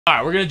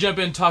Alright, we're gonna jump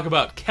in and talk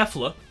about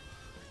Kefla.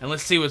 And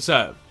let's see what's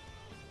up.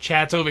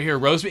 Chat's over here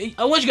roast me.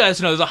 I want you guys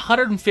to know there's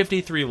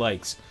 153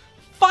 likes.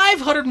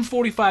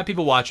 545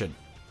 people watching.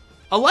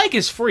 A like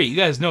is free. You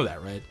guys know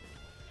that, right?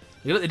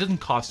 It doesn't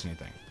cost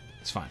anything.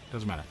 It's fine. It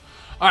doesn't matter.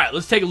 Alright,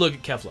 let's take a look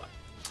at Kefla.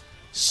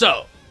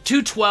 So,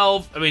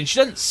 212. I mean, she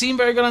doesn't seem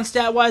very good on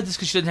stat-wise just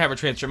because she doesn't have her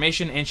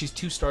transformation, and she's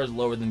 2 stars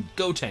lower than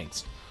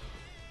Gotenks.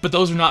 But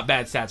those are not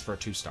bad stats for a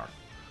 2-star.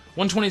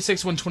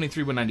 126,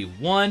 123,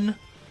 191.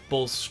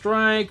 Bull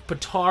Strike,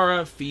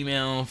 Patara,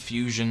 Female,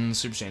 Fusion,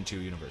 Super Saiyan 2,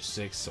 Universe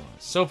 6, so on and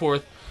so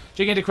forth.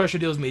 Gigantic Crusher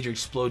deals major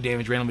explode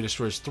damage, randomly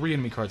destroys 3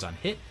 enemy cards on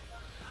hit.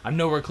 I'm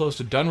nowhere close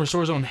to done.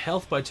 Restores own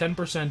health by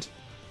 10%.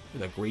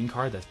 With a green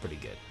card, that's pretty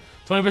good.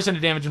 20%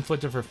 of damage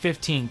inflicted for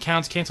 15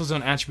 counts, cancels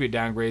own attribute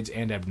downgrades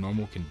and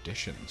abnormal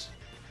conditions.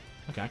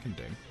 Okay, I can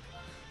dig.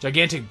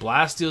 Gigantic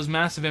Blast deals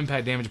massive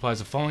impact damage, applies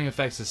the following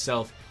effects to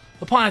self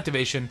upon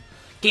activation.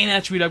 Gain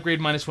attribute upgrade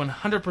minus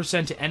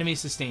 100% to enemy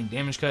sustained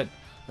damage cut.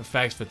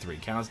 Effects for 3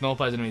 counts.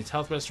 Nullifies enemy's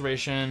health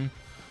restoration.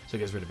 So it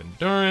gets rid of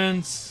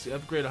endurance.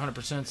 Upgrade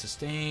 100%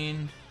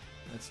 sustained.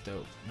 That's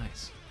dope.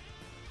 Nice.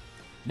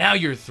 Now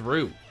you're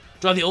through.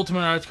 Draw the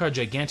ultimate arts card,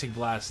 Gigantic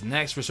Blast.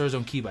 Next, restores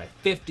own ki by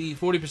 50.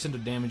 40%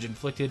 of damage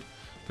inflicted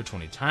for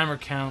 20 timer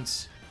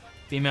counts.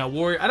 Female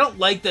Warrior. I don't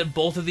like that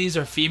both of these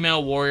are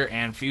Female Warrior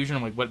and Fusion.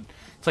 I'm like, what?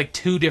 It's like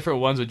 2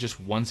 different ones with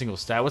just 1 single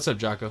stat. What's up,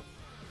 Jocko?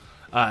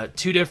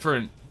 2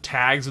 different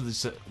tags with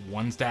this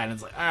 1 stat, and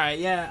it's like, alright,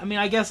 yeah, I mean,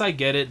 I guess I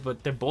get it,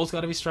 but they're both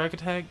gotta be strike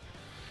attack.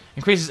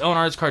 Increases own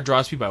arts card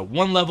draw speed by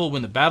 1 level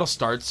when the battle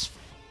starts.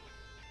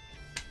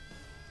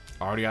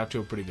 Already out to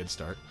a pretty good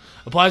start.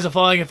 Applies the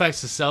following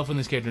effects to self when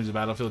this character enters the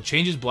battlefield.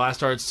 Changes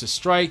blast arts to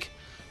strike.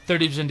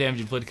 30%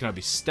 damage inflicted cannot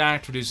be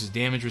stacked. Reduces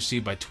damage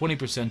received by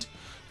 20%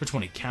 for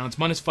 20 counts.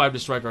 Minus 5 to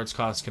strike arts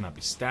cost cannot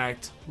be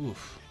stacked.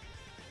 Oof.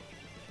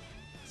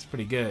 That's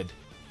pretty good.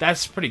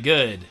 That's pretty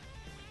good.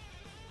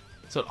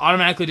 So it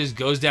automatically just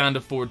goes down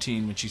to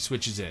 14 when she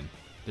switches in.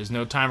 There's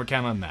no timer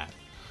count on that.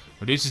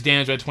 Reduces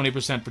damage by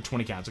 20% for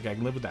 20 counts. Okay, I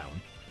can live with that one.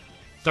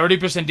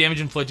 30% damage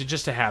inflicted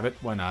just to have it.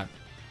 Why not?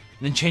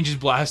 And then changes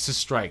blast to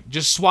strike.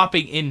 Just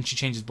swapping in, she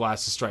changes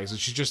blast to strike. So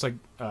she's just like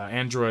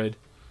Android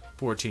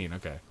 14.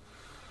 Okay.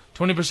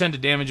 20%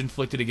 of damage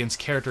inflicted against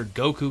character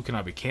Goku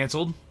cannot be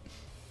canceled.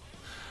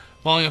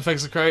 Following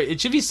effects occur. It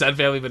should be Sun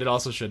Family, but it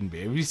also shouldn't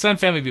be. If it Sun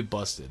Family, it'd be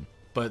busted.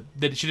 But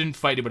she didn't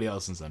fight anybody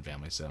else in Sun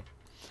Family, so.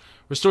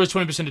 Restores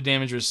 20% of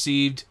damage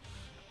received,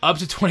 up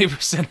to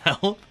 20%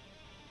 health.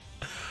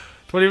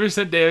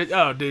 20% damage.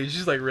 Oh, dude,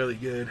 she's like really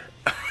good.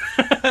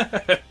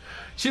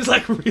 She's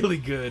like really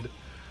good.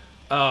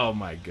 Oh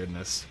my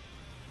goodness.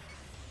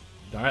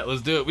 All right,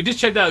 let's do it. We just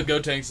checked out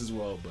Gotenks as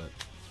well, but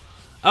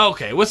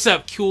okay. What's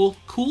up, Cool?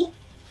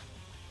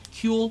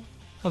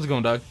 How's it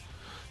going, dog?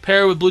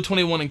 Pair with Blue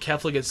 21 and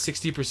Kefla gets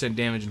 60%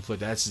 damage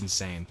inflicted. That's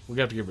insane. We're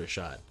gonna have to give her a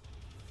shot.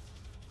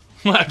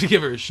 We'll have to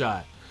give her a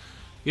shot.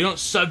 You don't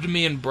sub to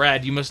me and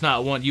Brad, you must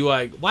not want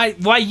UI.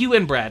 Why you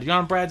and Brad? You're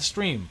on Brad's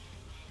stream.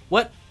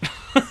 What?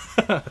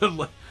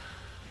 If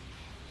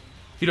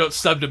you don't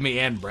sub to me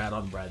and Brad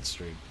on Brad's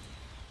stream.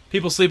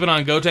 People sleeping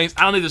on Gotenks?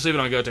 I don't think they're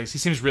sleeping on Gotenks. He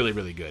seems really,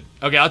 really good.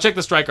 Okay, I'll check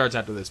the strike arts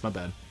after this. My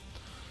bad.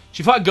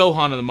 She fought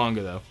Gohan in the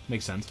manga, though.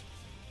 Makes sense.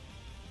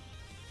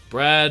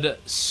 Brad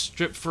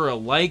stripped for a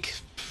like?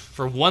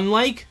 For 1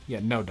 like?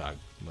 Yeah, no, dog.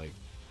 Like,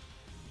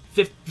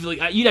 50,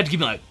 like you'd have to give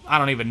me, like, I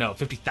don't even know,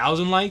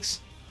 50,000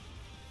 likes?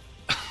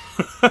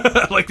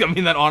 Like, I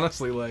mean that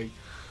honestly, like,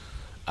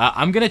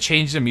 I'm gonna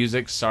change the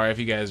music. Sorry if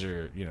you guys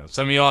are, you know,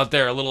 some of you out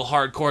there are a little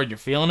hardcore and you're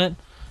feeling it.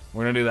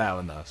 We're gonna do that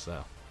one though,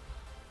 so.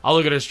 I'll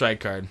look at her strike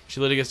card. She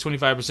literally gets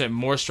 25%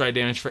 more strike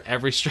damage for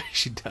every strike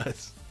she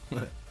does.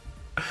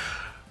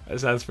 That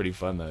sounds pretty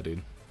fun though,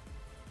 dude.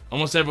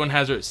 Almost everyone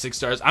has her at 6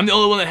 stars. I'm the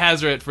only one that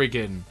has her at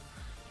freaking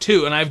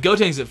 2, and I have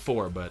Gotenks at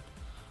 4, but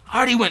I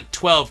already went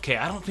 12k.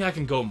 I don't think I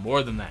can go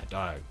more than that,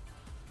 dog.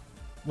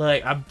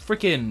 Like, I'm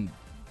freaking...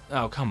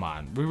 Oh, come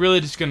on. We're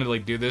really just gonna,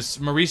 like, do this?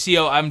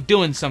 Mauricio, I'm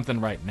doing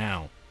something right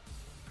now.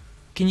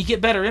 Can you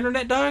get better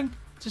internet, dog?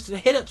 Just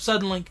hit up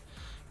Suddenlink,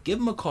 give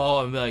him a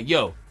call, and be like,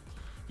 yo,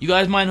 you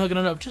guys mind hooking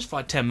it up? Just for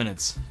like 10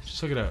 minutes. Just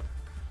hook it up.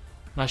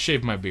 Not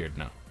shave my beard,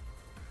 no.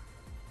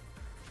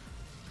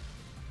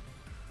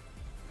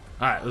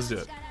 Alright, let's do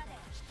it.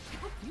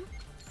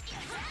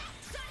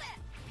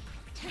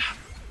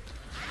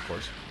 Of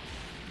course.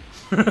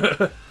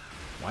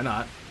 Why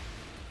not?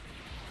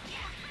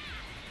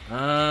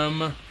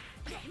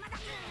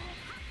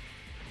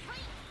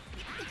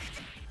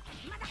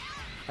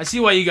 I see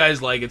why you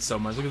guys like it so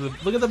much. Look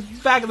at the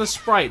back of the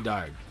sprite,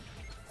 dog.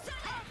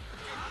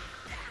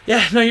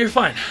 Yeah, no, you're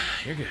fine.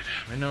 You're good.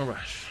 I'm in no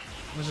rush.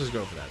 Let's just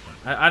go for that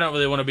one. I don't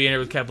really want to be in here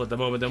with Kefla at the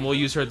moment. Then we'll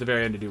use her at the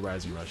very end to do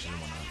Rising Rushes and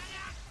whatnot.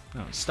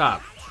 No,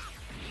 stop.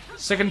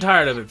 Sick and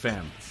tired of it,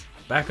 fam.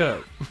 Back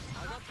up.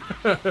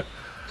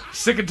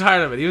 Sick and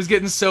tired of it. He was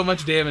getting so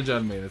much damage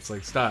on me. It's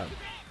like, stop.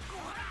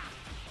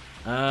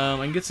 I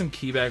can get some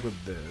key back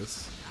with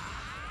this.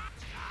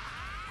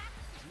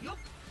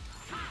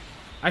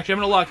 Actually, I'm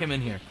going to lock him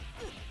in here.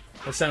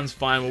 That sounds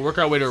fine. We'll work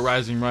our way to a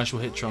Rising Rush.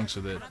 We'll hit Trunks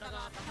with it.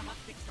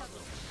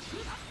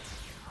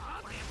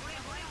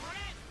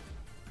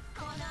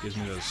 Gives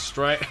me those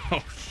strike.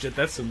 Oh shit,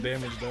 that's some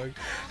damage, dog.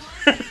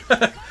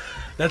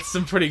 That's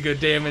some pretty good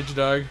damage,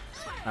 dog.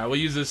 Alright, we'll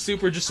use this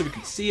super just so we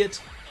can see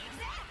it.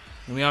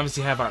 And we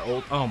obviously have our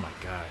ult. Oh my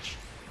gosh.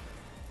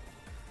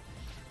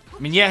 I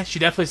mean, yeah, she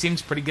definitely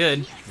seems pretty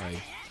good.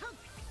 Like,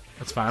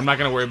 that's fine. I'm not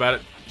gonna worry about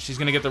it. She's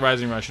gonna get the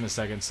Rising Rush in a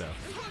second, so.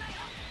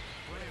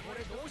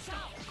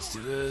 Let's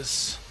do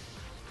this.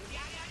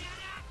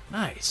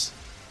 Nice.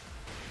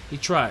 He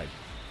tried.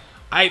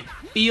 I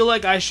feel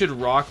like I should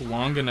rock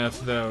long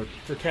enough, though,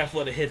 for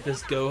Kefla to hit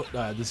this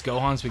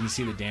Gohan so we can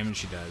see the damage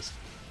she does.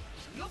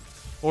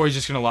 Or he's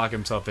just going to lock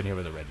himself in here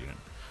with a red unit.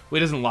 Well,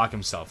 he doesn't lock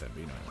himself in, but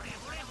you know what I mean.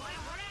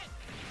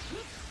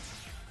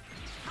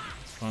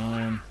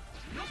 Fine.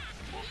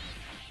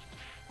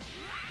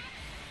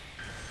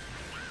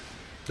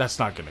 That's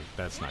not gonna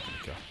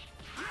kill.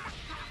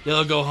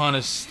 Yellow Gohan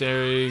is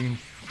starting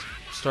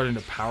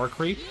to power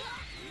creep.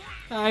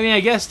 I mean, I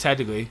guess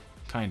technically,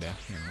 kinda.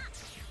 You know.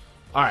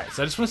 All right,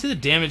 so I just want to see the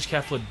damage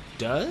Kefla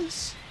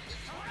does.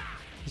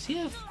 Does he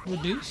have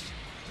reduced?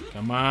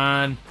 Come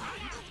on,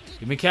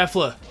 give me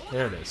Kefla.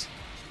 There it is.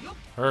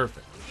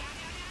 Perfect.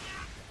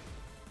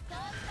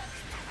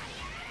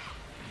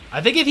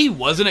 I think if he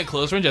wasn't at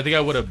close range, I think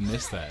I would have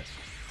missed that.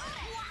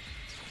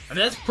 I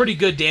mean, that's pretty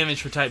good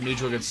damage for type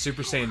neutral against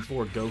Super Saiyan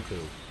 4 Goku.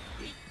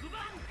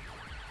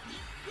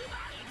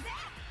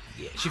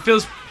 Yeah,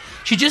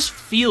 she just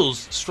feels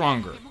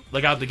stronger,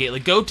 like out the gate.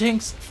 Like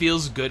Gotenks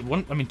feels good.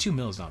 2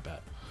 mil is not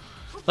bad.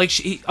 Like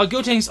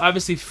Gotenks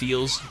obviously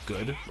feels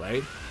good,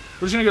 right?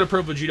 We're just gonna go to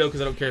Pro Vegito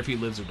because I don't care if he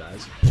lives or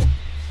dies.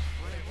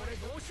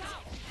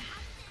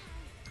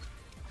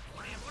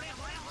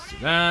 Let's do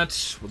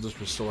that. We'll just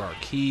restore our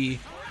key.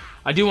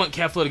 I do want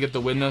Kefla to get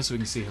the win though, so we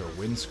can see her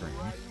win screen.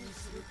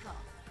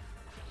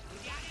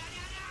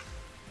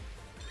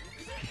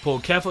 Pull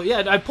Kefla.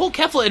 Yeah, I pulled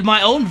Kefla in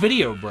my own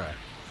video, bruh.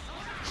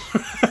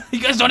 You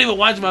guys don't even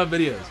watch my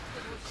videos.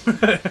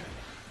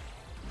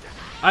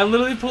 I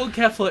literally pulled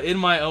Kefla in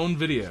my own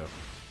video.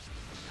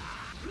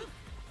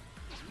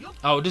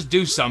 Oh, just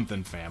do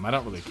something, fam. I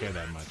don't really care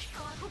that much.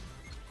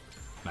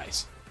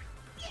 Nice.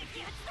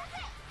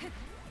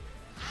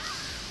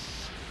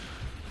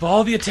 Of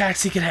all the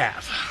attacks he could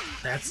have,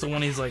 that's the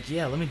one he's like,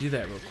 yeah, let me do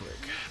that real quick.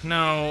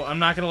 No, I'm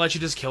not gonna let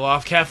you just kill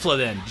off Kefla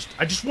then.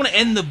 I just want to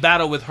end the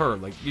battle with her.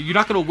 Like, you're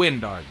not gonna win,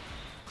 dog.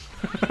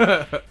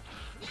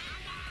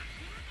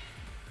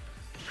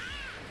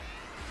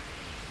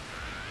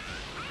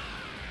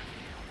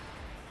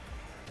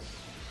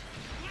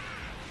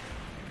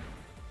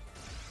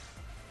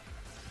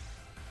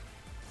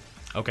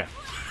 Okay.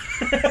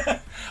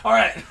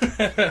 Alright.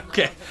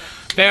 Okay.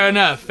 Fair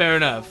enough, fair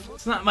enough.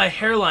 It's not, my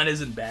hairline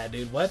isn't bad,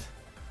 dude. What?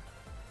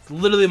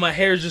 Literally, my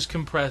hair is just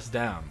compressed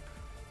down.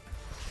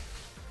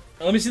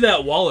 Let me see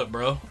that wallet,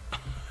 bro.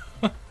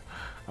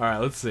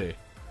 Alright, let's see.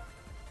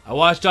 I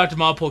watched Dr.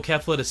 Ma pull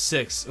Kefla to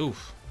 6.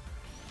 Oof.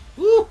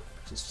 Woo!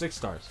 Just 6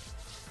 stars.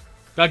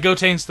 Got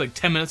Gotenks like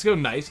 10 minutes ago.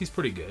 Nice, he's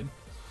pretty good.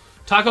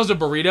 Tacos or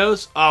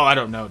burritos? Oh, I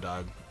don't know,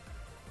 dog.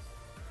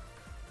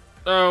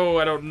 Oh,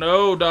 I don't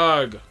know,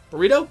 dog.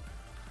 Burrito?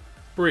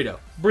 Burrito.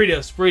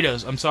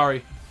 Burritos. I'm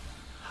sorry.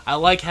 I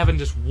like having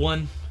just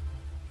one.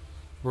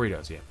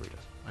 Burritos, yeah, burritos.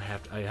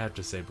 I have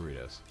to say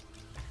burritos.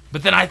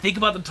 But then I think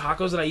about the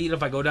tacos that I eat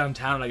if I go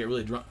downtown and I get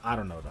really drunk. I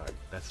don't know, dog.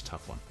 That's a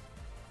tough one.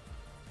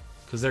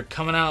 Because they're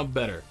coming out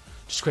better.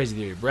 Just crazy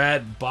theory.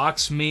 Brad,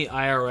 box me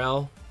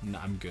IRL. No,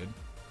 I'm good.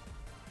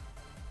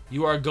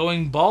 You are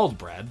going bald,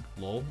 Brad.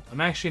 Lol.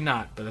 I'm actually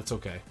not, but that's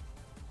okay.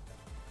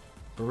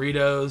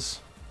 Burritos.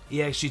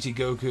 EXGT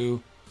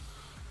Goku.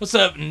 What's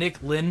up,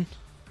 Nick Lin?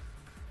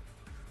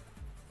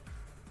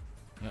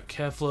 Got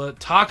Kefla.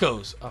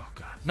 Tacos. Oh,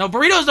 God. No,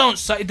 burritos don't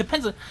suck. It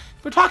depends on...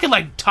 If we're talking,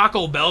 like,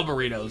 Taco Bell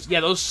burritos. Yeah,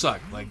 those suck.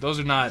 Like, those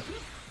are not...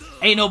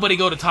 Ain't nobody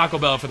go to Taco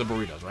Bell for the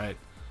burritos, right?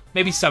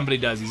 Maybe somebody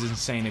does. He's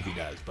insane if he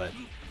does, but...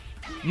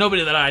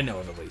 Nobody that I know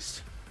of, at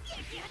least.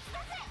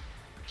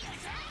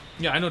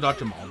 Yeah, I know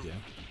Dr. Maul, yeah.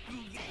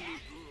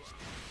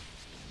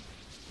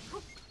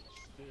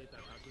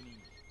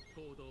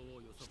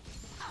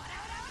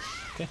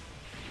 Okay.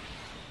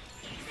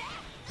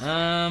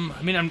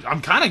 I mean,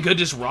 I'm kind of good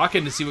just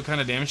rocking to see what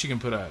kind of damage she can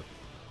put out.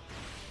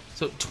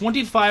 So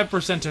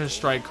 25% to her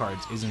strike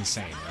cards is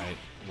insane, right?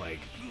 Like,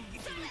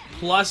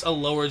 plus a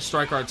lowered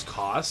strike cards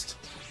cost.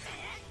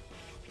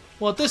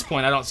 Well, at this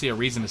point, I don't see a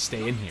reason to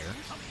stay in here.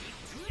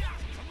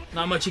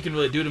 Not much he can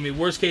really do to me.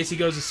 Worst case, he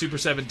goes to Super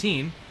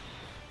 17.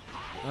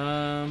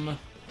 And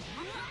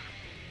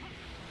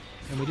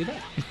we do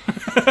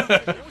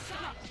that.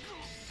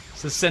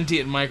 It's a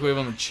sentient microwave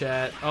on the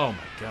chat. Oh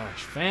my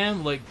gosh,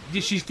 fam. Like,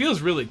 she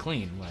feels really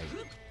clean. Like,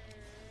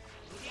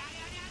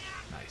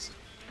 nice.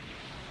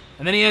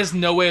 And then he has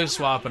no way of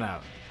swapping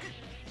out.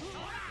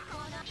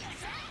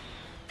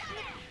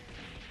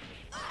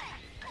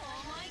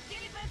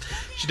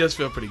 She does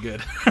feel pretty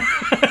good.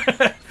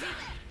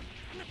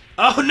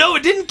 Oh no,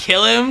 it didn't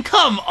kill him.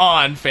 Come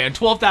on, fam.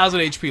 12,000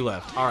 HP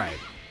left. All right,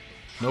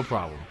 no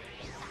problem.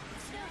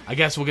 I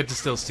guess we'll get to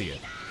still see it.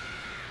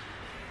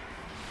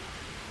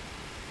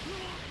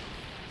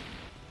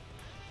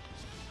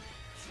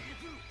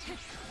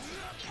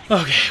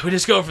 Okay, we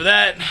just go for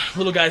that.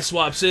 Little guy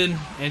swaps in.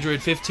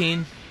 Android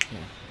 15. Yeah.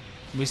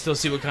 We still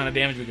see what kind of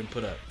damage we can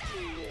put up.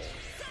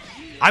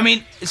 I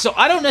mean, so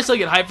I don't necessarily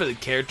get hyped for the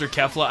character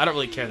Kefla. I don't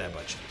really care that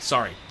much.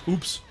 Sorry.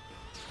 Oops.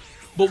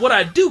 But what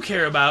I do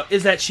care about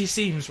is that she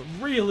seems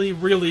really,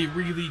 really,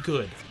 really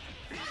good.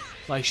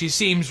 Like, she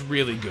seems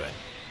really good.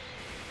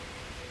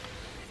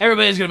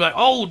 Everybody's gonna be like,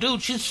 oh,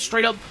 dude, she's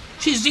straight up,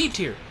 she's Z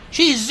tier.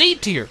 She's Z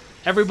tier.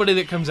 Everybody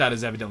that comes out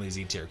is evidently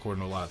Z tier,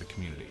 according to a lot of the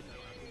community.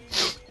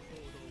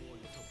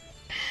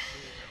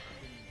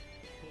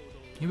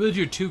 You build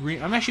your 2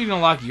 green. I'm actually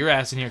gonna lock your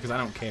ass in here because I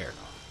don't care.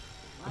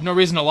 There's no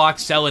reason to lock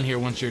Cell in here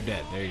once you're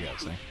dead. There you go,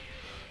 see?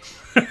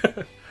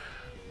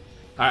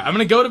 Alright, I'm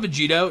gonna go to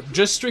Vegito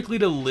just strictly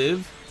to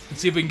live and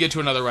see if we can get to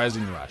another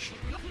Rising Rush.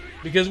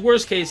 Because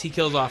worst case, he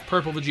kills off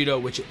purple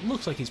Vegito, which it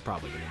looks like he's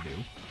probably gonna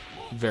do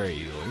very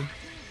easily.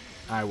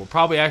 I will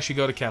probably actually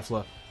go to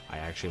Kefla. I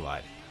actually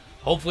lied.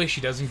 Hopefully she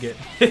doesn't get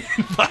hit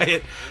by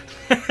it.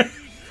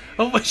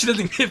 Hopefully she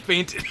doesn't get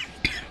fainted.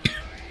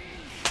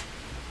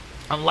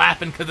 I'm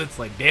laughing because it's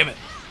like, damn it.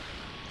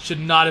 Should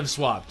not have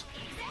swapped.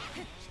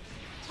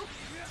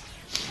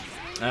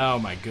 Oh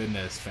my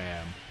goodness,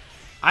 fam.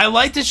 I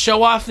like to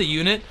show off the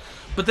unit,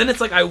 but then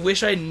it's like I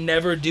wish I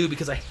never do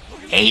because I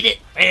hate it,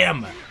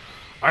 fam.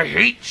 I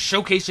hate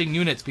showcasing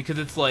units because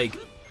it's like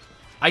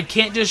I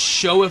can't just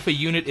show if a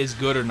unit is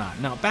good or not.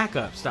 No, back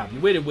up. Stop. You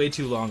waited way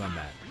too long on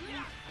that.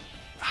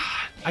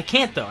 I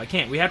can't, though. I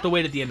can't. We have to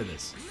wait at the end of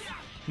this.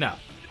 No.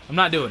 I'm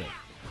not doing it.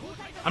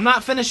 I'm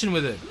not finishing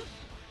with it.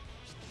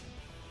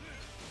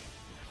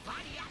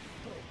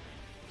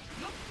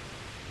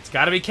 It's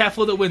got to be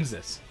Kefla that wins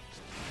this.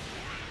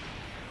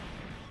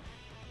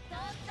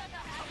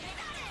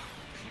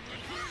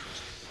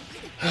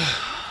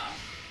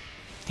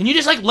 Can you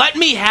just, like, let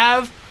me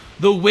have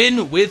the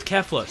win with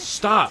Kefla?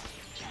 Stop.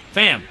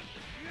 Fam.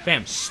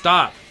 Fam,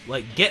 stop.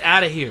 Like, get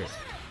out of here.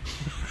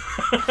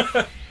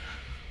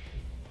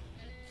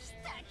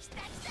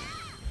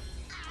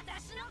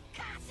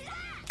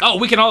 Oh,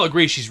 we can all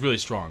agree she's really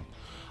strong.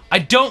 I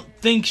don't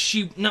think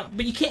she... No,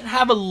 but you can't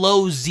have a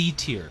low Z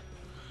tier.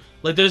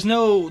 Like, there's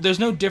no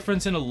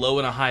difference in a low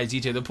and a high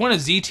Z tier. The point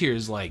of Z tier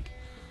is, like,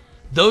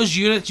 those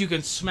units, you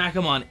can smack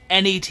them on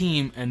any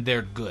team, and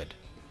they're good.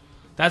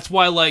 That's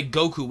why, like,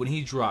 Goku, when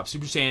he dropped,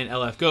 Super Saiyan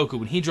LF Goku,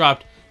 when he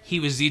dropped,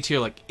 he was Z tier,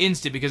 like,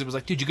 instant, because it was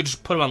like, dude, you could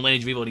just put him on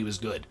Lineage of Evil and he was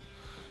good.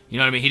 You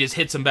know what I mean? He just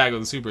hits him back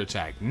with a super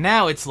attack.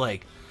 Now it's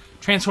like,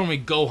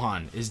 Transforming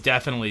Gohan is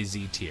definitely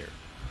Z tier.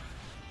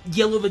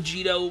 Yellow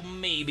Vegito,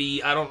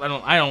 maybe. I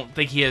don't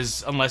think he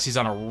is, unless he's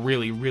on a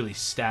really, really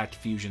stacked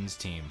Fusions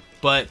team.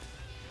 But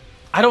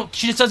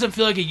she just doesn't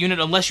feel like a unit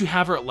unless you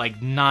have her at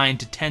like 9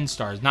 to 10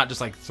 stars, not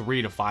just like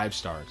 3 to 5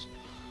 stars.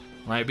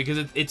 Right?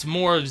 Because it's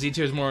more, Z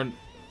tier is more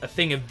a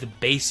thing of the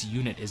base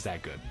unit is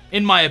that good.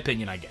 In my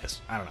opinion, I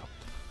guess. I don't know.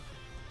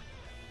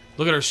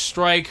 Look at her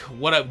strike.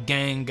 What up,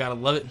 gang? Gotta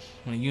love it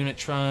when a unit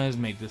tries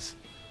make this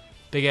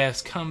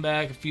big-ass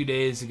comeback a few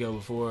days ago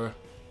before.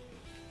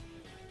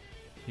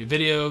 Your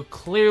video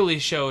clearly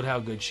showed how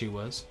good she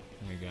was.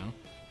 There you go.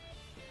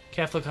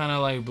 Kefla kind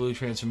of like blue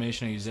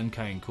transformation. I use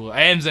Zenkai and Cooler.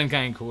 I am Zenkai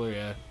and Cooler,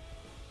 yeah.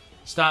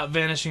 Stop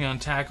vanishing on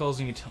tackles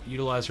and you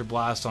utilize her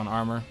blast on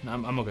armor.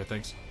 I'm okay,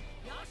 thanks.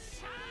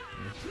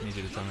 I need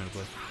you to tell me how to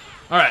play.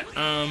 Alright,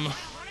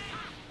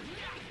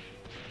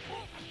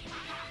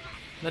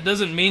 that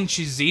doesn't mean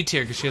she's Z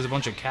tier because she has a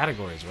bunch of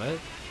categories, what?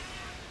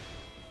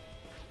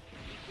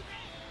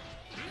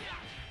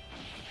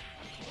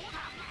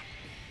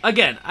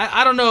 Again,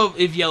 I don't know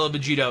if Yellow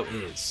Vegito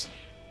is.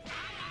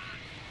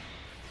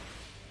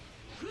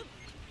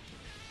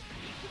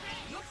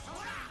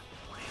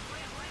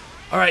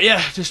 Alright, yeah,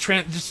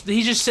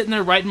 he's just sitting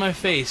there right in my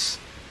face.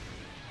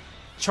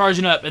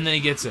 Charging up, and then he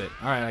gets it.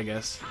 Alright, I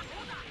guess.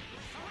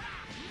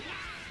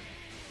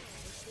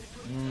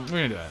 We're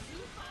gonna do that.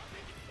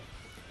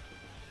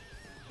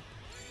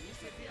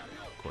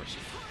 Of course.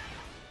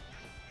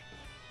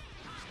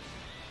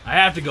 I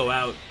have to go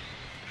out.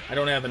 I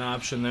don't have an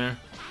option there.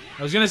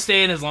 I was gonna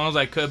stay in as long as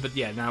I could, but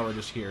yeah, now we're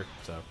just here,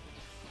 so.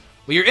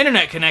 Well, your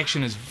internet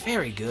connection is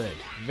very good.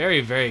 Very,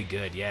 very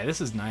good. Yeah,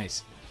 this is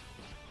nice.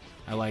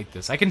 I like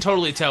this. I can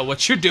totally tell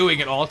what you're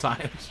doing at all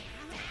times.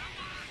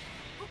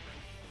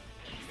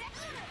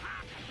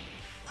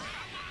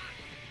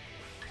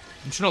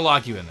 I'm just gonna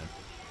lock you in there.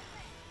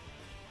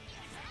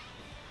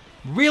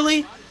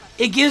 Really?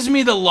 It gives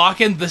me the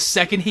lock-in the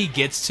second he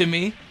gets to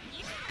me?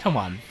 Come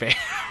on, fam.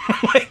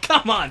 Like,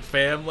 come on,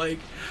 fam. Like,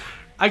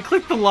 I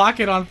clicked the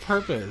lock-in on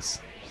purpose.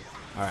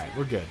 Alright,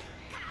 we're good.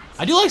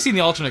 I do like seeing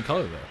the alternate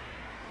color, though.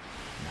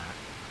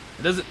 Nah.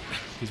 It doesn't...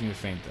 gives me a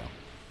faint,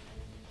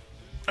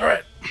 though.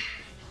 Alright.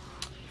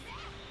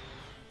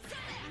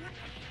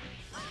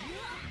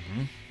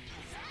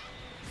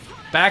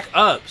 Back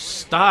up.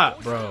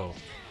 Stop, bro.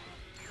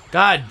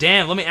 God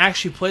damn, let me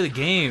actually play the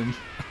game.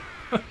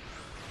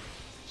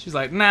 She's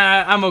like,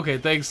 nah, I'm okay,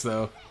 thanks,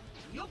 though.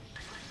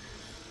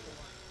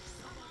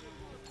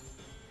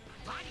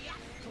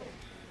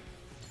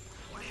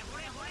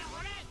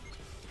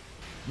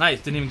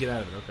 Nice, didn't even get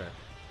out of it, okay.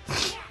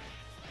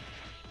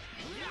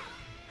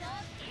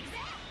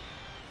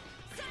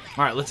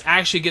 Alright, let's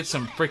actually get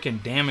some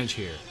freaking damage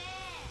here.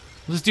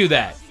 Let's do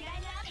that.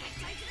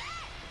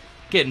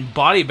 Getting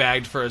body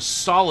bagged for a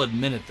solid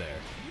minute there.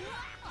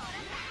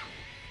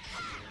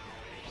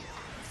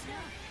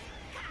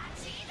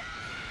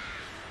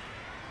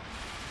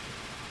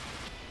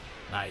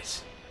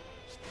 Nice.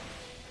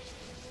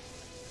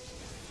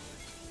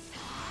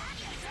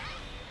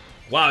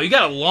 Wow, you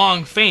got a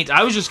long feint.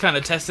 I was just kind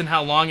of testing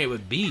how long it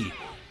would be.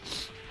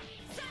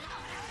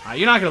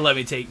 You're not going to let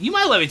me take... You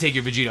might let me take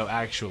your Vegito,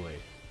 actually.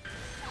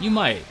 You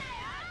might.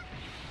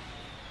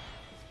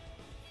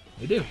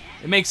 You do.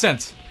 It makes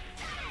sense.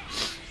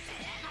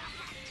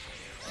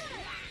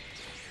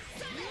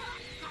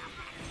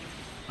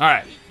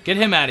 Alright, get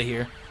him out of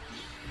here.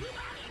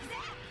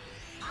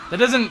 That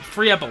doesn't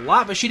free up a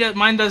lot, but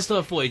mine does still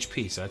have full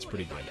HP, so that's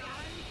pretty good.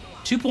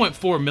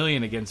 2.4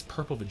 million against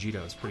purple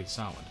Vegito is pretty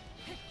solid.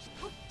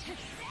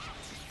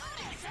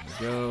 There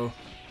we go.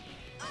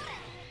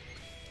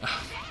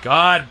 Oh,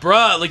 God,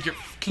 bruh, like your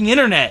fucking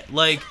internet.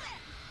 Like,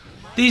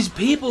 these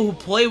people who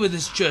play with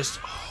this just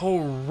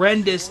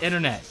horrendous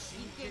internet.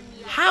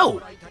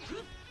 How?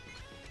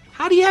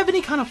 How do you have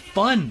any kind of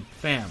fun,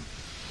 fam?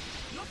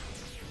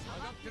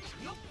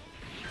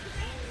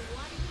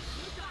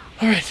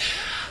 Alright.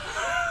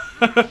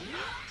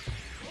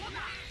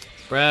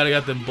 Brad, I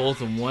got them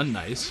both in one.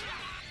 Nice.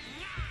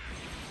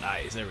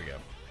 Nice, there we go.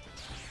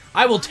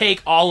 I will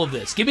take all of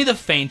this. Give me the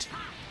feint.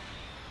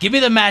 Give me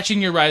the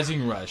matching your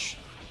rising rush.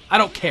 I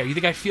don't care. You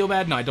think I feel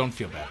bad? No, I don't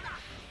feel bad.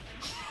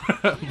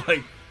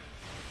 Like...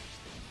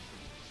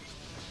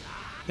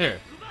 Here.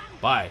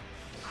 Bye.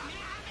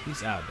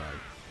 He's out, dog.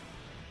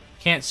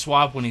 Can't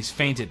swap when he's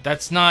fainted.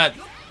 That's not...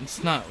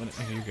 It's not...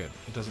 Okay, you're good.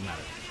 It doesn't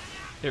matter.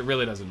 It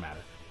really doesn't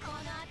matter.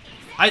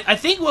 I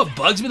think what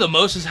bugs me the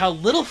most is how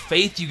little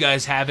faith you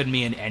guys have in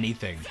me in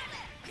anything.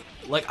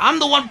 Like, I'm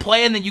the one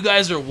playing that you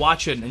guys are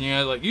watching, and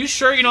you're like, you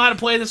sure you know how to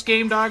play this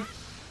game, dog?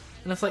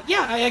 And it's like,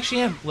 yeah, I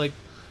actually am. Like,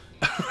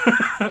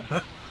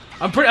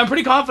 I'm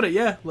pretty confident,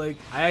 yeah. Like,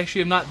 I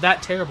actually am not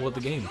that terrible at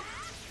the game.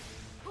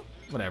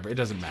 Whatever, it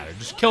doesn't matter.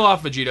 Just kill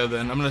off Vegito,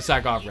 then. I'm gonna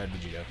sack off Red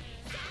Vegito.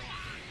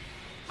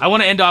 I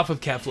want to end off with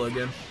Kefla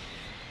again.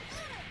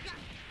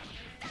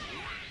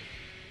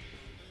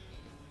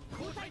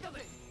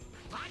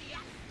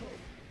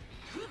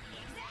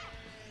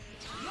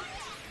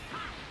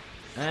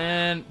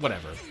 And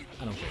whatever.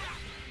 I don't care.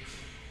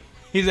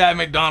 He's at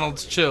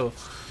McDonald's, chill.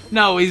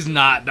 No, he's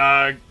not,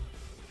 dog.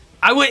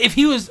 I would, if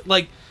he was,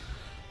 like,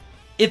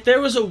 if there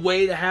was a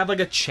way to have,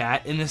 like, a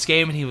chat in this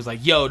game and he was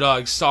like, yo,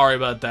 dog, sorry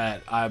about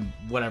that. I'm,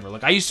 whatever.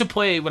 Like, I used to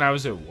play when I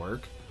was at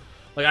work.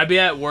 Like, I'd be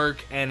at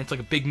work and it's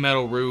like a big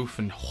metal roof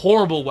and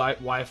horrible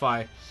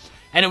Wi-Fi.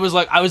 And it was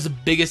like, I was the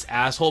biggest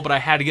asshole, but I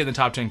had to get in the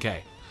top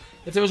 10K.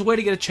 If there was a way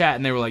to get a chat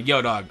and they were like,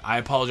 yo, dog, I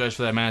apologize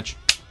for that match.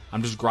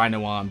 I'm just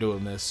grinding while I'm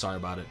doing this. Sorry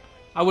about it.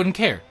 I wouldn't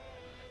care.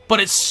 But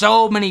it's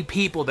so many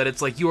people that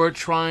it's like you are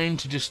trying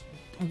to just...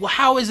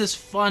 How is this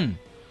fun?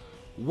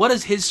 What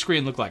does his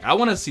screen look like? I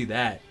want to see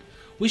that.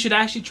 We should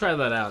actually try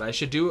that out. I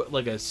should do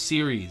like a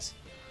series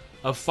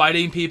of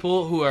fighting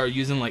people who are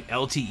using like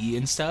LTE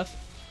and stuff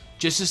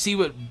just to see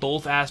what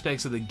both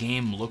aspects of the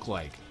game look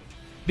like.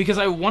 Because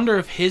I wonder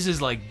if his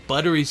is like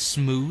buttery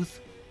smooth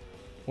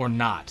or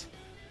not.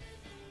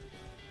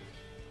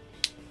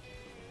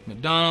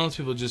 McDonald's,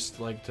 people just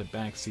like to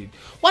backseat.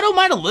 Well, I don't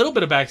mind a little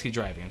bit of backseat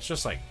driving. It's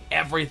just like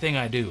everything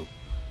I do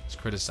is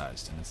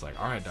criticized. And it's like,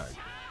 alright, dog.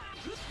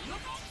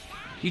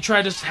 You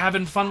try just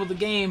having fun with the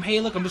game. Hey,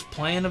 look, I'm just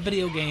playing a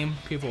video game.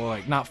 People are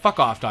like, nah, fuck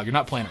off, dog. You're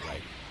not playing it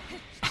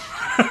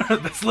right.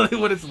 That's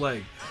literally what it's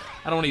like.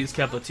 I don't want to use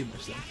Kefla too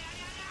much, though.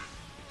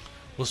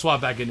 We'll swap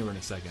back into her in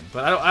a second.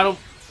 But I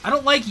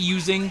don't like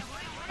using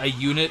a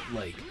unit,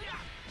 like,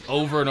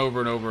 over and over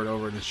and over and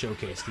over in the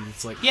showcase. Because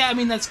it's like, yeah, I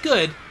mean, that's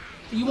good.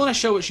 You want to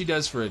show what she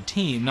does for a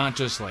team, not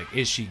just like,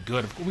 is she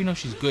good? We know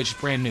she's good. She's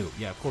brand new.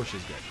 Yeah, of course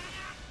she's good.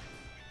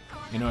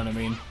 You know what I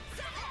mean?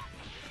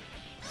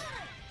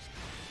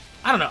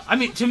 I don't know. I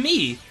mean, to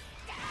me,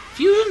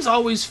 Fusions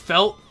always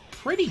felt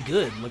pretty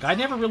good. Like, I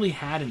never really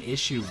had an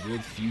issue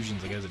with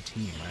Fusions, like, as a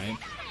team, right?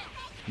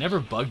 Never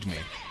bugged me.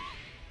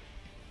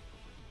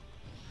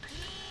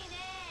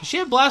 Does she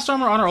have Blast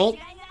Armor on her ult?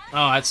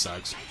 Oh, that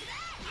sucks.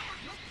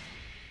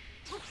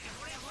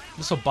 Is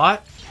this a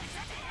bot?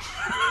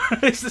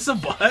 Is this a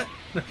bot?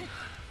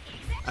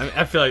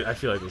 I feel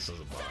like this is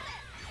a bot.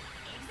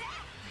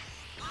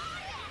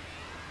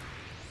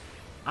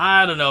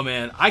 I don't know,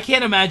 man. I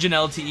can't imagine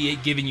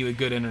LTE giving you a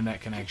good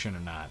internet connection or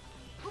not.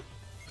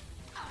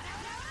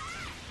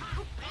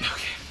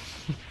 Okay,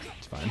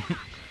 it's fine.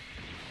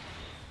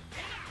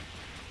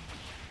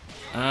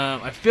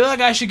 I feel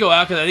like I should go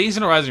out because I think he's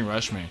gonna Rising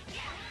Rush me.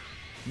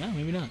 No,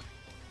 maybe not.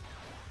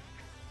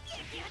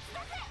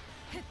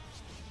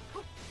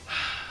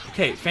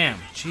 Okay, fam.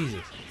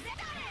 Jesus.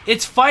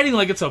 It's fighting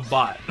like it's a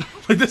bot.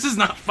 Like, this is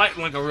not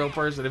fighting like a real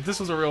person. If this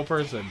was a real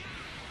person.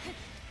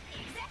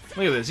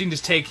 Look at this. You can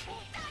just take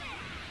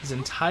his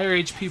entire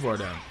HP bar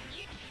down.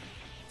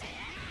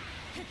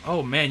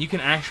 Oh, man. You can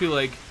actually,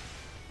 like...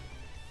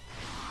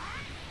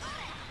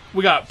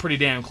 We got pretty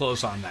damn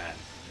close on that.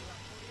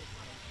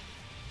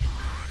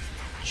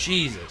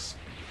 Jesus.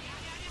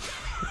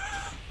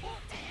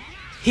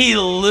 He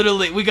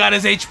literally... We got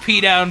his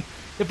HP down.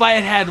 If I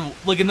had had,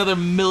 like, another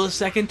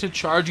millisecond to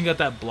charge and got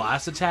that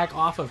blast attack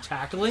off of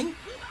tackling,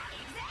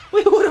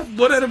 we would have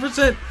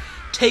 100%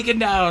 taken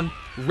down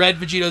Red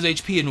Vegito's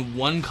HP in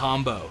one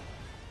combo.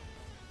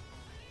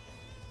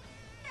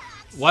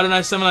 Why didn't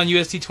I summon on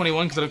UST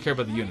 21? Because I don't care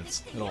about the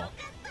units at all.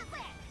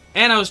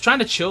 And I was trying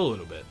to chill a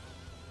little bit.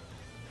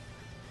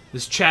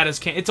 This chat is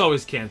it's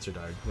always cancer,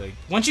 dog. Like,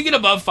 once you get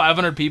above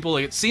 500 people,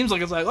 like, it seems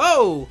like it's like,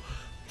 oh,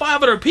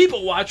 500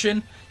 people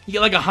watching. You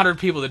get like 100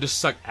 people that just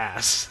suck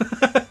ass.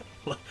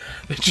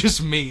 They're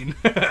just mean.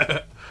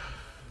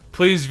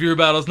 Please, viewer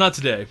battles, not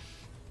today.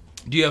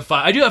 Do you have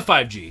I do have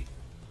 5G,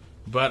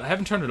 but I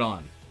haven't turned it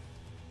on.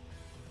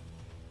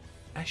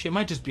 Actually, it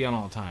might just be on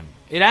all the time.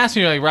 It asked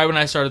me, like, right when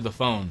I started the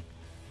phone,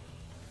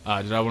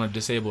 did I want to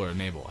disable or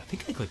enable? I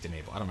think I clicked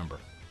enable. I don't remember.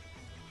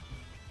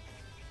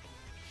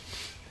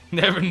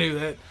 Never knew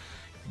that.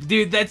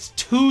 Dude, that's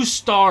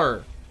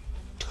 2-star.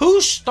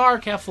 2-star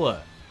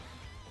Kefla.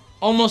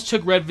 Almost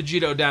took Red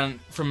Vegito down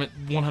from it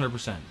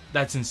 100%.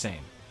 That's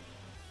insane.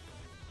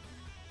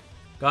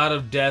 God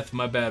of Death,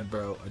 my bad,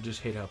 bro. I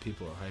just hate how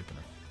people are hyping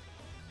her.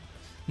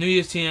 New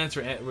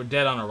ESTNs were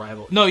dead on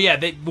arrival. No, yeah,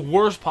 the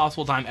worst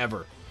possible time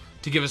ever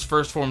to give us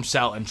first form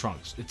Cell and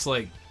Trunks. It's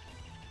like...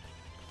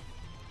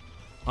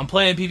 I'm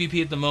playing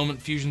PvP at the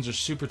moment. Fusions are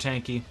super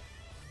tanky.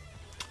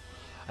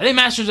 I think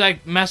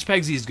Master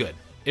Pack Z is good.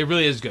 It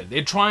really is good.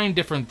 They're trying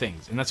different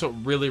things, and that's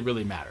what really,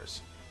 really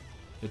matters.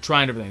 They're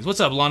trying different things. What's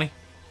up, Lonnie?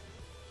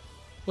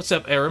 What's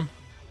up, Aram?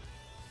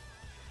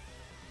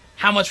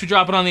 How much we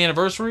dropping on the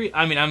anniversary?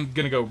 I mean, I'm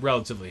gonna go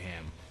relatively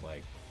ham.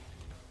 Like,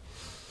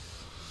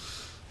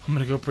 I'm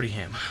gonna go pretty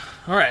ham.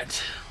 All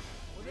right.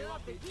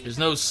 There's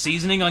no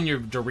seasoning on your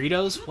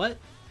Doritos? What?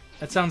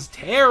 That sounds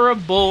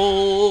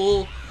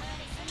terrible.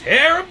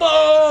 Terrible!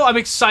 I'm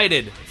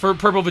excited for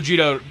Purple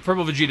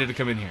Vegeta to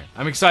come in here.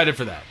 I'm excited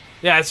for that.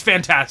 Yeah, it's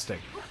fantastic.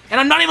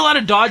 And I'm not even allowed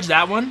to dodge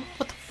that one?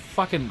 What the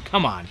fucking...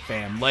 Come on,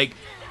 fam. Like,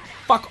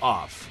 fuck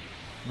off.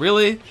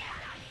 Really?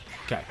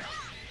 Okay.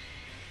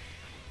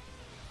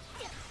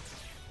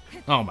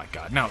 Oh my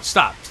god. No,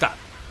 stop, stop.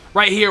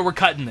 Right here, we're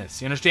cutting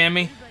this. You understand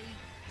me?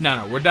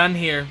 No, we're done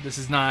here. This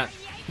is not...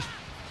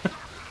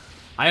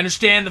 I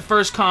understand the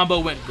first combo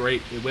went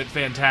great. It went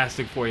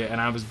fantastic for you, and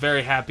I was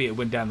very happy it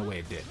went down the way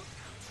it did.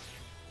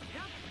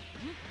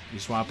 You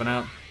swapping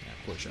out? Yeah,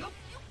 poor shot.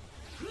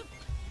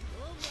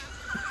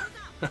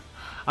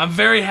 I'm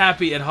very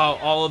happy at how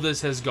all of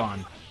this has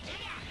gone.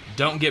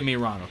 Don't get me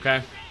wrong,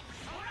 okay?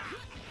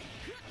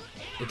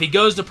 If he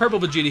goes to Purple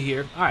Vegeta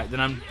here, alright,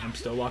 then I'm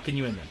still locking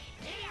you in then.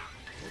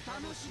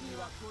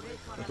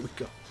 There we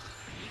go.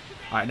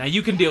 Alright, now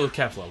you can deal with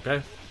Kefla,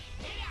 okay?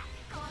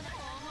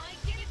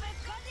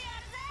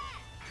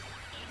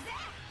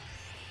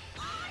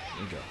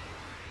 There we go.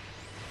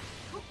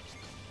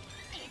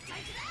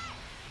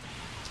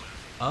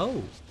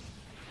 Oh.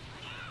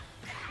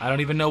 I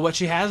don't even know what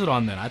she has it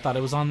on then. I thought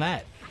it was on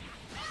that.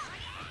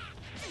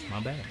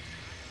 My bad.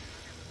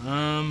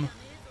 I mean,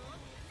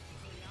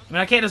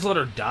 I can't just let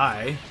her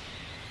die.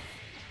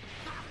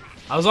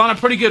 I was on a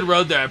pretty good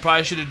road there. I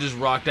probably should have just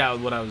rocked out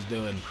with what I was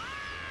doing.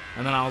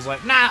 And then I was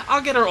like, nah,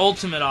 I'll get her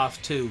ultimate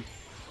off too.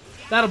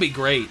 That'll be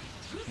great.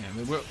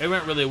 Yeah, it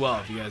went really well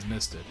if you guys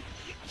missed it.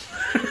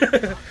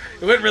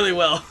 It went really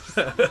well.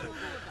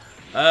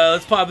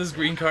 Let's pop this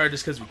green card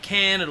just because we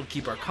can. It'll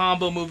keep our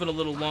combo moving a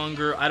little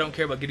longer. I don't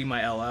care about getting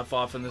my LF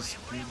off in this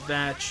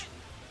match.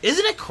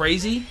 Isn't it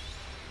crazy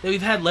that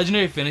we've had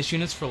legendary finish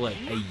units for like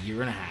a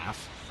year and a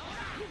half?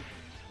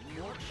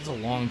 That's a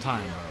long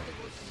time, bro.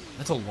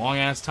 That's a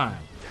long-ass time.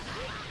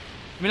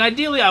 I mean,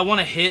 ideally, I want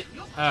to hit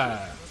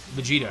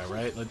Vegeta,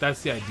 right? Like,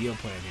 that's the ideal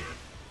plan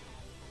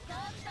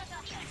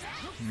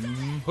here.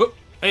 Whoop.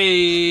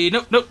 Hey,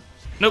 nope.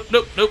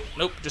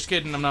 Just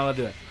kidding. I'm not allowed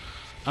to do that.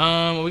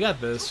 Well, we got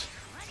this.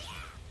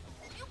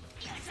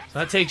 So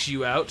that takes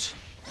you out.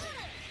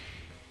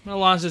 I'm gonna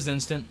launch this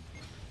instant.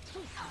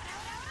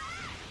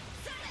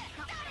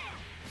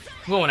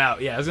 I'm going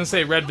out. Yeah, I was gonna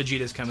say Red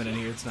Vegeta's coming in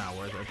here. It's not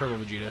worth it. Purple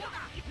Vegeta.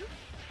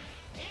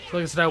 So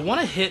like I said, I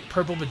want to hit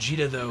Purple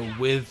Vegeta though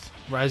with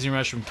Rising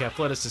Rush from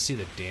Kefla just to see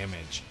the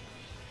damage.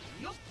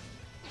 Yeah.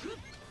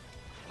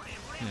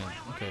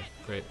 Okay.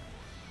 Great.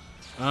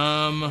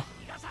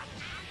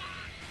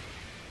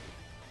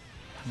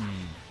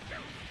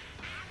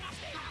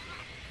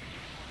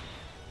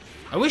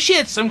 I wish he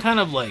had some kind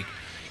of, like,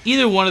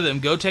 either one of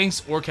them,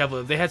 Gotenks or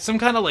Kefla, they had some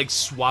kind of, like,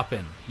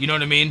 swap-in. You know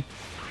what I mean?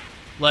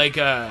 Like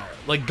God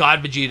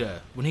Vegeta.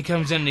 When he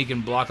comes in and he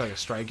can block, like, a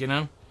strike, you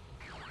know?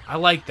 I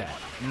like that.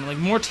 I mean, like,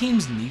 more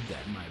teams need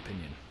that, in my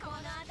opinion.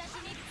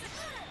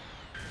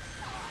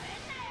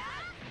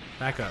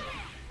 Back up.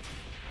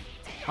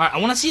 Alright, I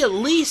want to see at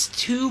least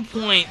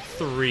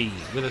 2.3.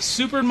 With a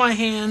super in my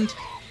hand,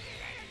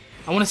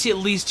 I want to see at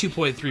least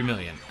 2.3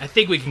 million. I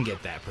think we can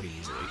get that pretty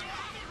easily.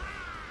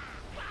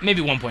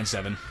 Maybe 1.7.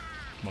 1.9.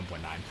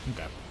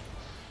 Okay.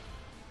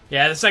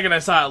 Yeah, the second I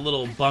saw a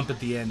little bump at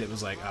the end, it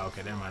was like, oh,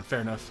 okay, never mind.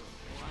 Fair enough.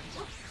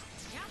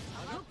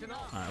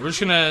 Alright, we're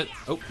just gonna...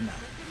 Oh, no.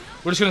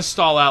 We're just gonna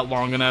stall out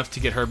long enough to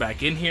get her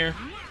back in here.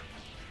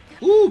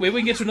 Ooh, maybe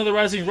we can get to another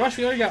Rising Rush.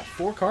 We already got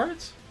 4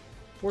 cards?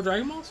 4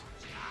 Dragon Balls?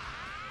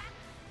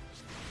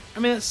 I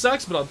mean, it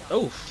sucks, but I'll...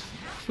 Oh,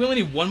 we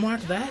only need 1 more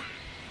after that?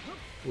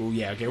 Ooh,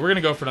 yeah, okay. We're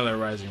gonna go for another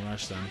Rising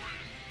Rush then.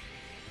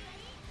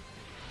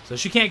 So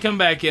she can't come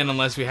back in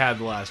unless we have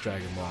the last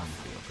Dragon Ball on the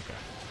field. Okay.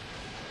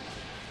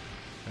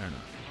 Fair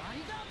enough.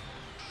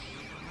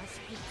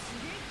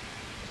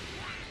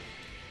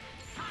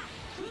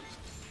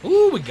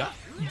 Ooh, we got...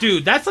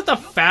 Dude, that's like the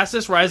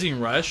fastest Rising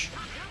Rush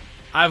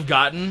I've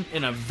gotten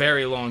in a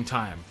very long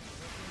time.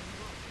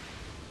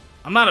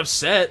 I'm not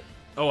upset.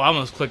 Oh, I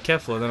almost clicked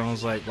Kefla, then I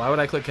was like, why would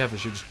I click Kefla?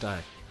 She would just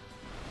die.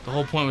 The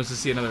whole point was to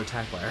see another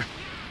attack by her.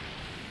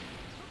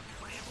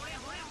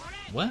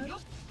 What?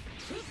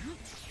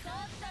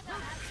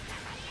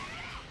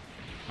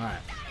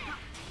 Alright.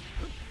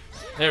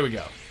 There we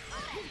go.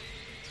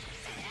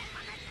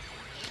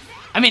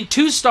 I mean,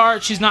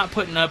 2-star, she's not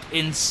putting up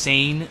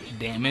insane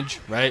damage,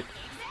 right?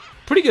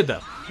 Pretty good,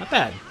 though. Not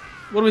bad.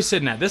 What are we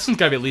sitting at? This one's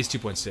got to be at least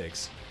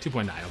 2.6.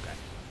 2.9, okay.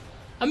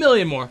 A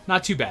million more.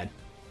 Not too bad.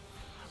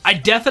 I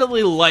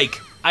definitely like...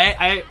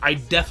 I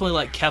definitely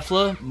like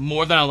Kefla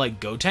more than I like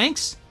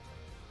Gotenks.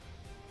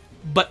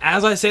 But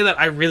as I say that,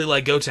 I really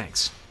like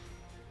Gotenks.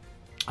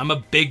 I'm a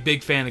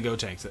big fan of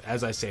Gotenks,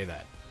 as I say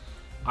that.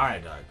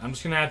 Alright, dog. I'm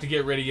just going to have to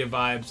get rid of your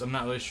vibes. I'm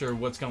not really sure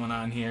what's going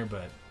on here,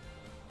 but...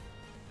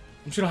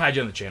 I'm just going to hide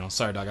you on the channel.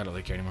 Sorry, dog. I don't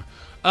really care anymore.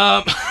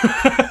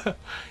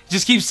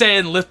 Just keep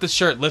saying, lift the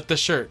shirt, lift the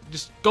shirt.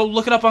 Just go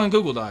look it up on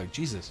Google, dog.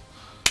 Jesus.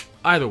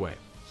 Either way.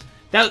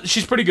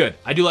 She's pretty good.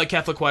 I do like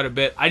Kefla quite a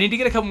bit. I need to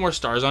get a couple more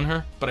stars on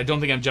her, but I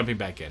don't think I'm jumping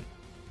back in.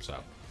 So.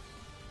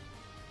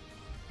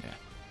 Yeah.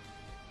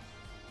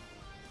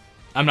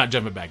 I'm not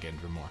jumping back in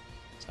for more.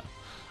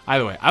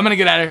 Either way, I'm going to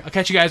get out of here. I'll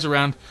catch you guys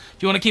around. If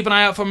you want to keep an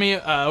eye out for me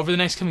over the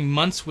next coming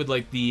months with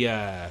like the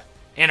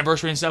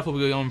anniversary and stuff, we'll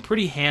be going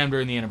pretty ham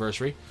during the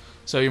anniversary.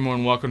 So you're more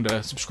than welcome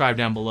to subscribe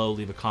down below,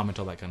 leave a comment,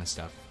 all that kind of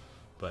stuff.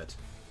 But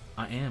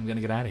I am going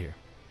to get out of here.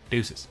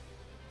 Deuces.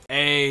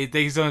 Hey,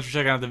 thank you so much for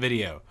checking out the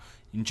video.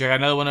 You can check out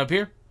another one up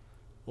here,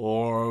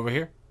 or over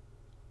here,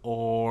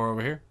 or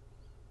over here,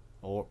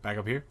 or back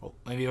up here, or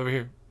maybe over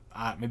here,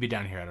 maybe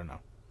down here, I don't know.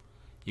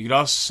 You could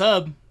also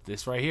sub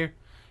this right here.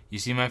 You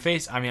see my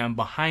face? I mean, I'm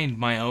behind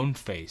my own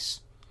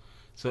face.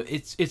 So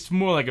it's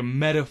more like a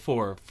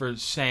metaphor for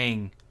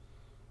saying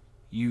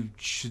you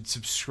should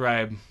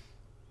subscribe.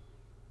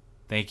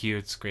 Thank you.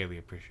 It's greatly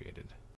appreciated.